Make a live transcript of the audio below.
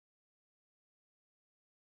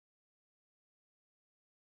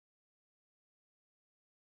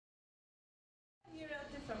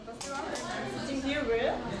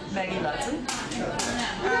Maggy Luyten.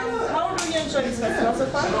 How do you enjoy this festival so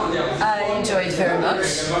far? I enjoy it very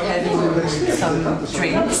much, having some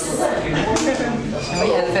drinks. And we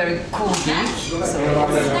had a very cool gig.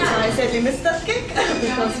 I sadly missed that gig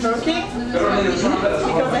because working.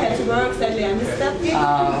 Because I had to work, sadly I missed that gig.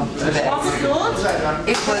 Was it good?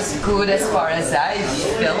 It was good as far as I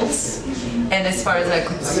felt, and as far as I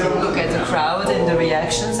could look at the crowd and the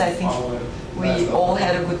reactions. I think we all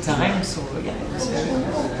had a good time, so yeah, it was very good.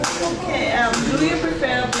 Okay, do you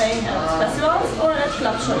prefer playing at festivals or at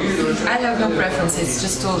club shows? I have no preference, it's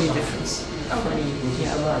just totally different for me.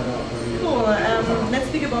 Yeah. Cool, let's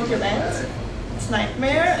speak about your band. It's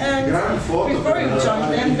Nightmare, and before you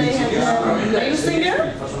joined them, they had a male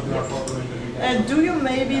singer. Do you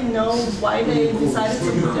maybe know why they decided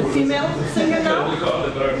to put a female singer now?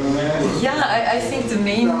 Yeah, I think the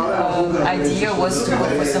main idea was to go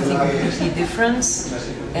for something completely different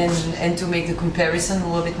and to make the comparison a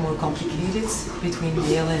little bit more complicated between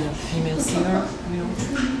male and a female singer, you know.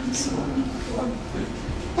 So.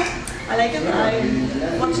 I like it.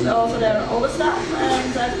 I watched also their older stuff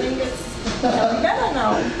and I think it's getting better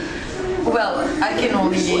now. Well, I can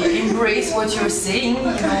only embrace what you're saying, you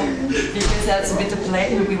know, because that's a bit of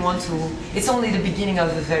plan. We want to. It's only the beginning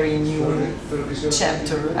of a very new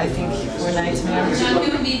chapter, I think, for Nightmare,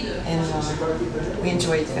 and we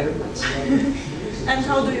enjoy it very much. And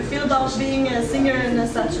how do you feel about being a singer in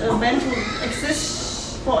such a band who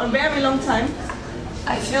exists for a very long time?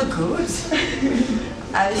 I feel good.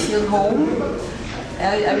 I feel home.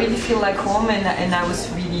 I really feel like home, and I was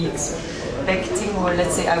really expecting, or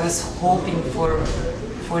let's say I was hoping for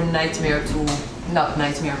Nightmare to, not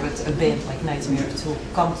Nightmare, but a band like Nightmare to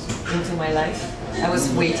come into my life. I was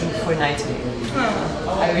waiting for Nightmare.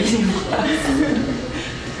 Oh. I really was.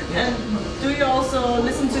 And do you also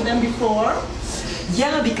listen to them before?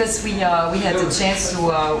 Yeah, because we had the chance to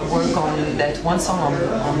work on that one song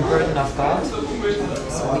on Burden of God. So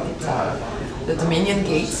we did the Dominion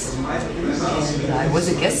Gates, and I was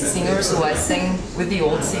a guest singer, so I sang with the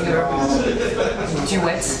old singer,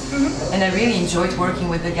 duet, and I really enjoyed working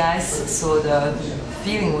with the guys, so the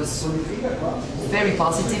feeling was very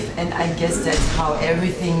positive, and I guess that's how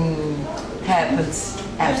everything happened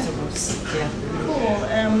afterwards. Yeah.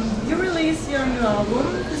 Cool. You released your new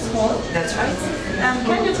album this fall. That's right.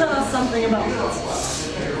 Can you tell us something about it?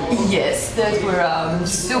 Yes, that we're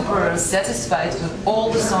super satisfied with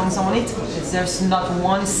all the songs on it. There's not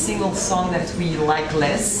one single song that we like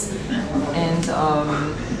less. And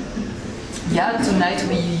yeah, tonight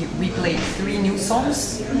we played 3 new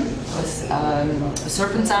songs. With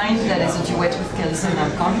Serpentine, that is a duet with Kelly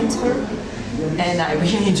and Carpenter. And I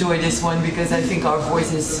really enjoy this one because I think our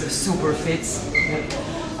voices super fit.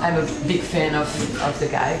 I'm a big fan of the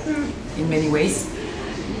guy in many ways.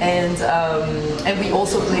 And we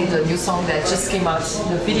also played a new song that just came out.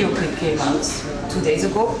 The video clip came out 2 days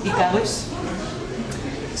ago, Icarus.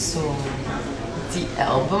 So the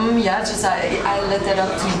album, yeah, just I let that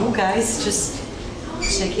up to you guys. Just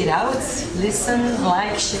check it out, listen,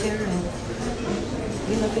 like, share, and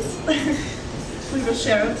we love it. We will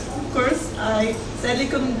share it, of course. I sadly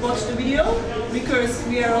couldn't watch the video because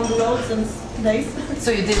we are on the road since days.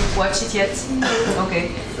 So you didn't watch it yet? No.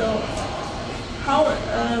 Okay. So, how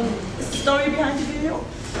is the story behind the video?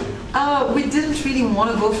 We didn't really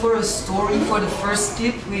want to go for a story for the first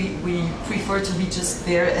clip. We prefer to be just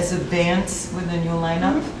there as a band with a new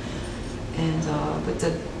lineup. And but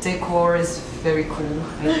the decor is very cool.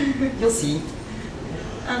 You'll see.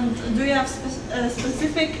 And do you have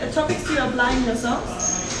specific topics you apply in your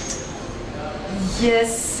songs?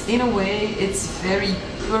 Yes, in a way, it's very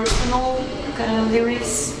personal kind of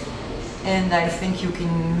lyrics, and I think you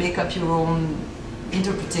can make up your own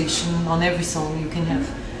interpretation on every song. You can have,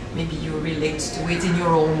 maybe you relate to it in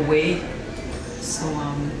your own way. So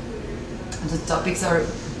the topics are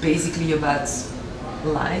basically about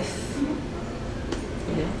life.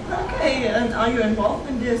 Yeah. Okay, and are you involved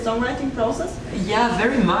in the songwriting process? Yeah,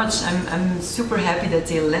 very much. I'm super happy that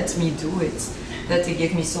they let me do it, that they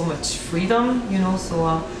gave me so much freedom, you know.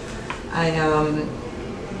 So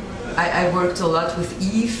I worked a lot with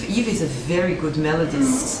Yves. Yves is a very good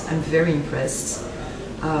melodist. I'm very impressed.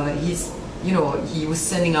 He's, you know, he was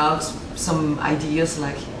sending out some ideas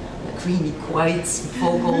like really quiet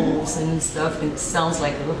vocals and stuff, and it sounds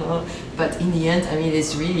like but in the end, I mean,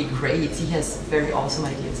 it's really great. He has very awesome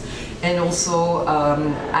ideas. And also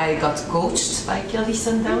I got coached by Kelly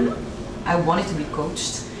Sundown. I wanted to be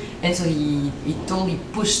coached, and so he totally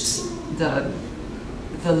pushed the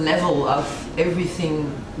level of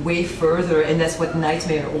everything way further, and that's what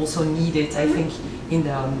Nightmare also needed, I think, in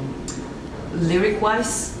the lyric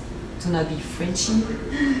wise, to not be Frenchy,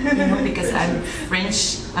 you know, because I'm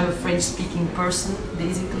French. I'm a French-speaking person,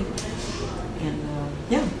 basically, and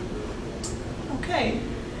yeah. Okay.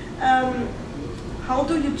 How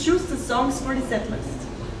do you choose the songs for the set list?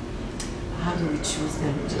 How do we choose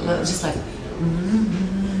them? Just like,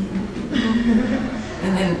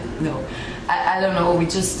 and then no, I don't know. We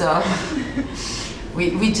just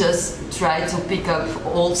we just try to pick up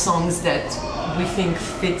old songs that we think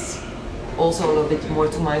fit also a little bit more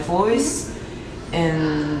to my voice,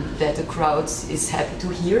 and that the crowd is happy to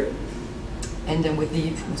hear. And then with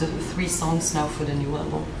the 3 songs now for the new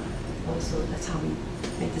album, also that's how we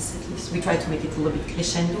make the set list. We try to make it a little bit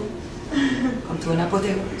crescendo, come to an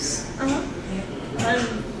apotheose. Yeah. I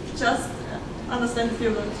just understand a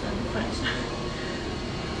few words in French.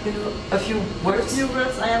 You know, a few words? A few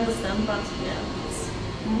words I understand, but yeah.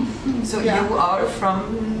 So you are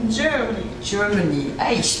from? Germany. Germany.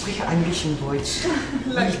 Ich spreche ein bisschen Deutsch.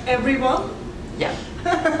 Like everyone? Yeah.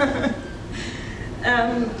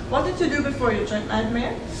 What did you do before you joined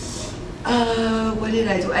Nightmare? What did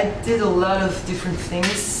I do? I did a lot of different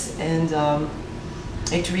things, and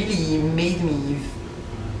it really made me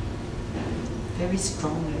very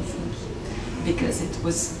strong, I think, because it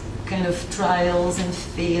was kind of trials and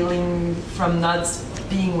failing from not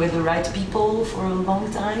being with the right people for a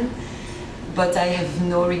long time. But I have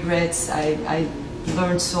no regrets. I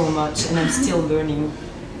learned so much, and I'm still learning.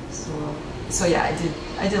 So yeah,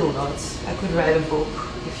 I did a lot. I could write a book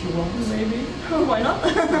if you want. Maybe. Why not?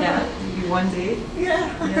 Yeah, maybe one day. Yeah.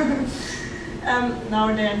 Now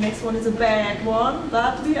the next one is a bad one,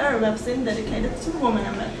 but we are a website dedicated to women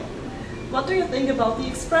in metal. What do you think about the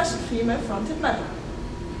expression female fronted metal?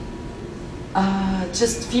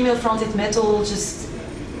 Just female fronted metal, just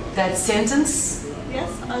that sentence. Yes,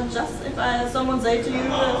 just if someone say to you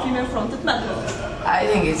female fronted metal. I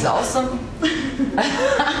think it's awesome.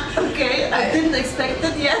 Okay, I didn't expect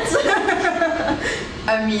it yet.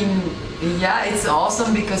 I mean, yeah, it's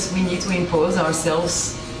awesome because we need to impose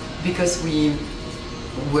ourselves, because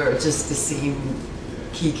we're just the same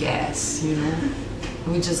kick-ass, you know.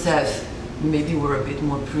 We just have, maybe we're a bit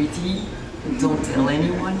more pretty, don't tell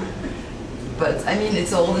anyone. But I mean,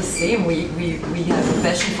 it's all the same. We have a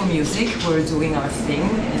passion for music. We're doing our thing,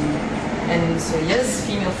 and so yes,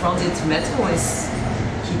 female fronted metal is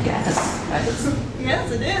kick-ass, right?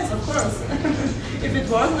 Yes, it is, of course. If it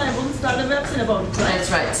wasn't, I wouldn't start a website about it. Right?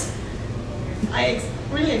 That's right. I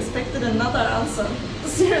really expected another answer.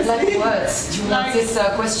 Seriously. Like what? Do you want this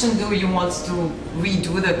question? Do you want to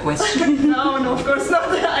redo the question? No, of course not.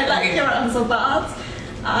 I like your answer, but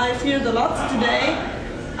I feared a lot today.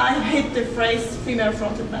 I hate the phrase female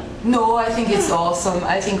fronted metal. No, I think it's awesome.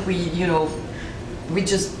 I think we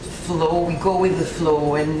just flow, we go with the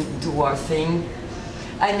flow and do our thing.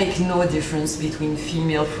 I make no difference between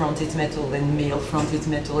female fronted metal and male fronted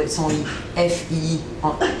metal. It's only FE,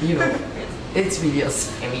 you know. It's really a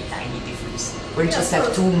very tiny difference. We just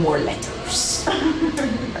have 2 more letters.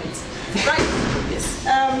 Right. Right. Yes.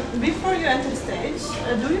 Before you enter the stage,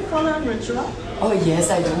 do you follow a ritual? Oh yes,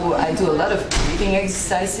 I do. I do a lot of breathing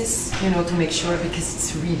exercises, you know, to make sure, because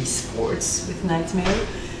it's really sports with Nightmare.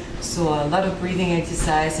 So a lot of breathing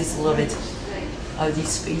exercises, a little bit of these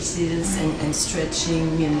spaces and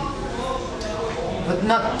stretching, but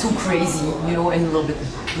not too crazy, you know, and a little bit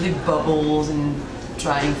lip bubbles and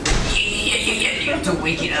trying to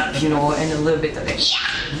wake it up, you know, and a little bit of it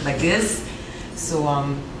like this. So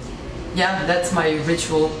yeah, that's my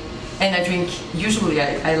ritual. And I drink, usually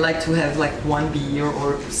I like to have like 1 beer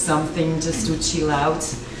or something just to chill out,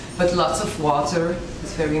 but lots of water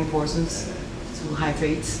is very important to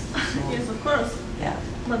hydrate. So, Yes, of course. yeah.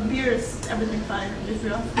 But beer is everything fine if you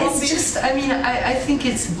have It's just, I mean, I think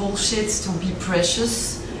it's bullshit to be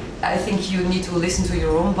precious. I think you need to listen to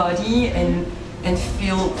your own body and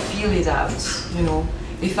feel it out, you know.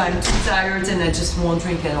 If I'm too tired and I just won't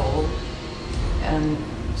drink at all,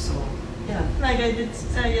 so yeah. Like I did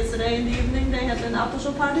yesterday in the evening, they had an after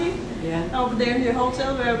show party over there in the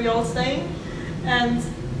hotel where we all staying, and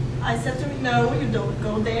I said to me, no, you don't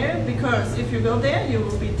go there, because if you go there, you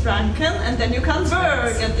will be drunken and then you can't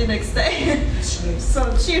work at the next day. Cheers.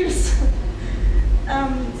 So cheers.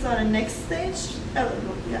 So the next stage, the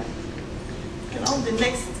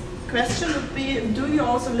next question would be, do you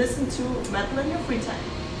also listen to metal in your free time?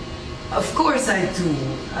 Of course I do.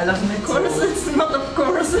 I love metal. Of course, it's not of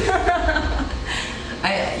course.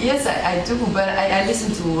 Yes, I do, but I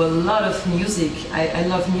listen to a lot of music. I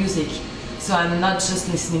love music, so I'm not just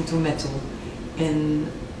listening to metal, and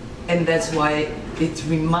that's why it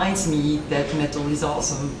reminds me that metal is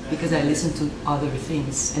awesome, because I listen to other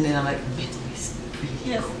things, and then I'm like, metal is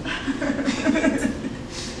really cool.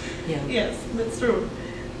 Yeah. Yes, that's true.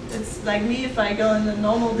 It's like me if I go in a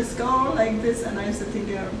normal disco like this and I'm sitting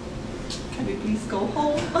there, can we please go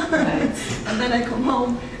home? Right. And then I come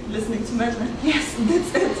home listening to Magna. Yes,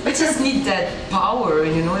 that's it. I just need that power,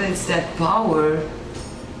 you know, it's that power.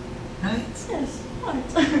 Right? Yes,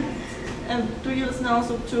 right. And do you listen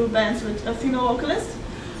also to bands with a female vocalist?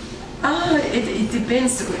 It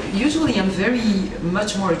depends. Usually I'm very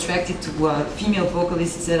much more attracted to female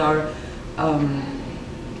vocalists that are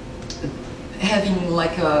having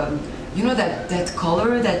like a, you know, that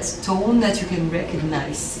color, that tone that you can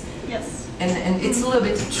recognize. Yes. And it's a little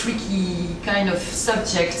bit tricky kind of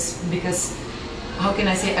subject because, how can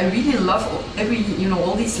I say, I really love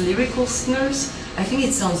all these lyrical singers. I think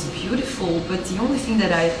it sounds beautiful, but the only thing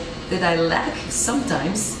that I lack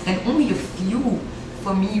sometimes, and only a few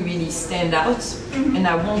for me really stand out, and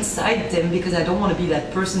I won't cite them because I don't want to be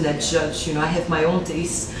that person that judge, you know, I have my own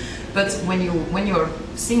taste. But when you're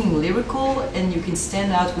singing lyrical and you can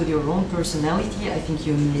stand out with your own personality, I think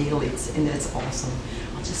you nail it, and that's awesome.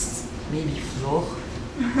 I'll just maybe Flor.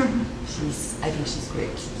 I think she's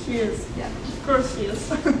great. She is. Yeah. Of course she is.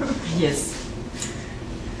 Yes.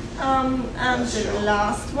 And the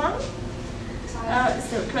last one is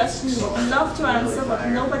there a question you would love to answer but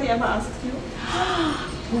nobody ever asked you?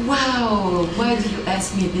 Wow, why do you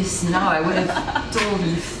ask me this now? I would have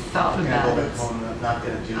totally thought about it.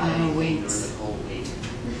 Oh, wait.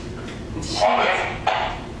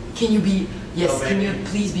 Can you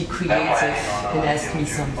please be creative and ask me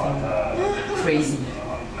something crazy?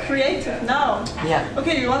 Creative, now? Yeah.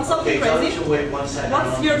 Okay, you want something crazy?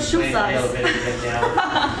 What's your shoe size?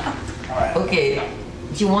 Okay,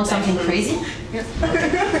 do you want something crazy? Yes.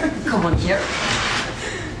 Come on here.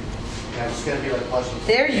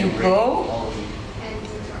 There you go.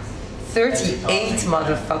 38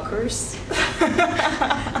 motherfuckers.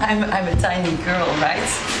 I'm a tiny girl, right?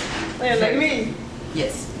 Yeah, like me.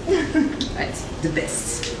 Yes. Right. The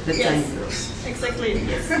best. The Yes. tiny girls. Exactly.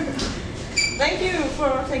 Yes. Thank you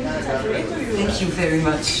for taking the time to interview. Thank you very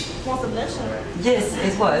much. It was a pleasure. Yes,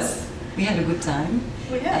 it was. We had a good time.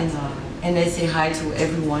 We had. And I say hi to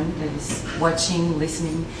everyone that is watching,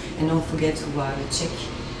 listening, and don't forget to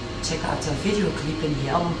check out our video clip and the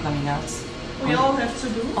album coming out. We all have to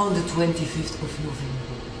do. On the 25th of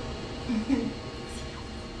November.